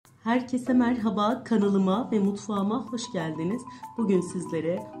Herkese merhaba, kanalıma ve mutfağıma hoş geldiniz. Bugün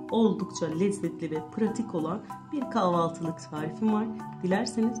sizlere oldukça lezzetli ve pratik olan bir kahvaltılık tarifim var.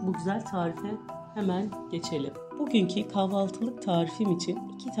 Dilerseniz bu güzel tarife hemen geçelim. Bugünkü kahvaltılık tarifim için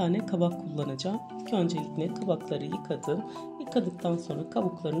 2 tane kabak kullanacağım. İlk öncelikle kabakları yıkadım. Yıkadıktan sonra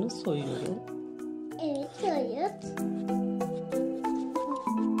kabuklarını soyuyorum. Evet, soyut.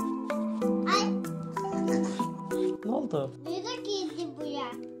 Ay. Ne oldu? Yüzük girdi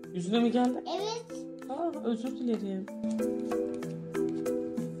buraya. Yüzüne mi geldi? Evet. Özür dilerim.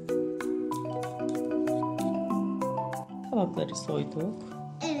 Kabakları soyduk.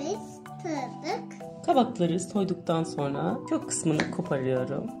 Evet, soyduk. Kabakları soyduktan sonra kök kısmını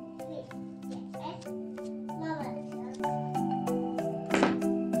koparıyorum.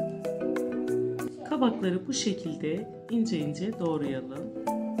 Kabakları bu şekilde ince ince doğrayalım.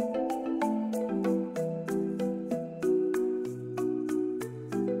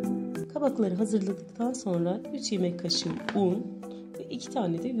 Kabakları hazırladıktan sonra 3 yemek kaşığı un ve 2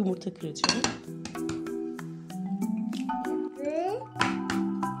 tane de yumurta kıracağım.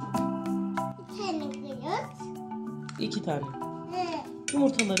 Ve 2 tane.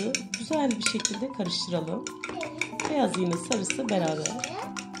 Yumurtaları güzel bir şekilde karıştıralım. Beyaz yine sarısı beraber.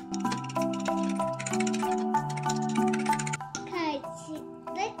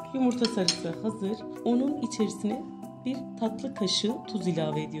 Yumurta sarısı hazır. Onun içerisine 1 tatlı kaşığı tuz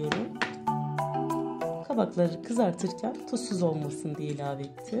ilave ediyorum. Kabakları kızartırken tuzsuz olmasın diye ilave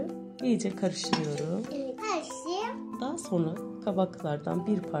ettim. İyice karıştırıyorum. Daha sonra kabaklardan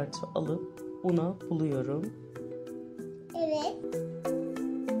bir parça alıp una buluyorum. Evet.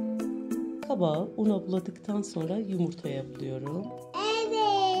 Kabağı una buladıktan sonra yumurtaya buluyorum.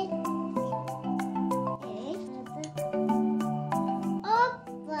 Evet.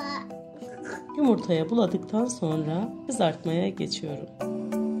 Hoppa. Yumurtaya buladıktan sonra kızartmaya geçiyorum.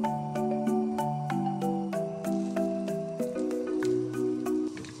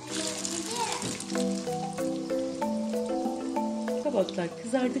 Kabaklar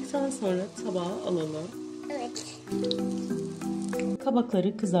kızardıktan sonra tabağa alalım. Evet.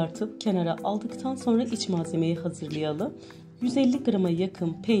 Kabakları kızartıp kenara aldıktan sonra iç malzemeyi hazırlayalım. 150 grama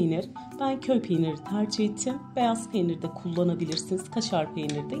yakın peynir. Ben köy peyniri tercih ettim. Beyaz peynir de kullanabilirsiniz. Kaşar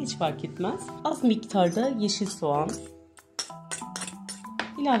peyniri de hiç fark etmez. Az miktarda yeşil soğan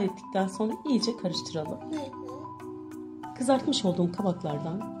ilave ettikten sonra iyice karıştıralım. Kızartmış olduğum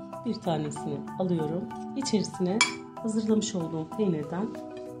kabaklardan bir tanesini alıyorum. İçerisine hazırlamış olduğum peynirden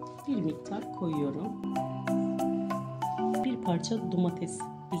bir miktar koyuyorum. Bir parça domates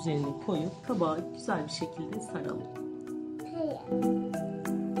üzerine koyup kabağı güzel bir şekilde saralım.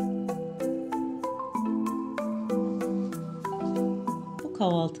 Bu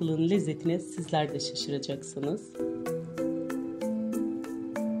kahvaltılığın lezzetine sizler de şaşıracaksınız.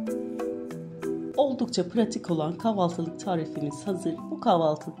 Oldukça pratik olan kahvaltılık tarifimiz hazır. Bu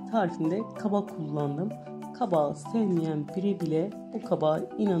kahvaltılık tarifinde kabak kullandım. Kabağı sevmeyen biri bile bu kabağı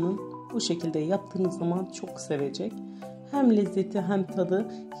inanın bu şekilde yaptığınız zaman çok sevecek. Hem lezzeti hem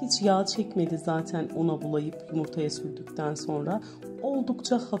tadı, hiç yağ çekmedi zaten una bulayıp yumurtaya sürdükten sonra.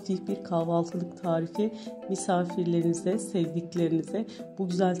 Oldukça hafif bir kahvaltılık tarifi. Misafirlerinize, sevdiklerinize bu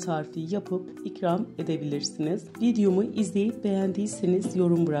güzel tarifi yapıp ikram edebilirsiniz. Videomu izleyip beğendiyseniz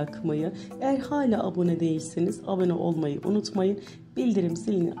yorum bırakmayı, eğer hala abone değilseniz abone olmayı unutmayın. Bildirim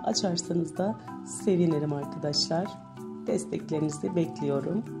zilini açarsanız da sevinirim arkadaşlar. Desteklerinizi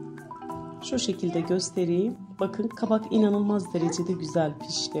bekliyorum. Şu şekilde göstereyim. Bakın kabak inanılmaz derecede güzel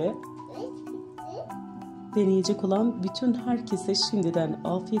pişti. Deneyecek olan bütün herkese şimdiden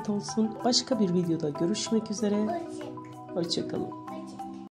afiyet olsun. Başka bir videoda görüşmek üzere. Hoşça kalın.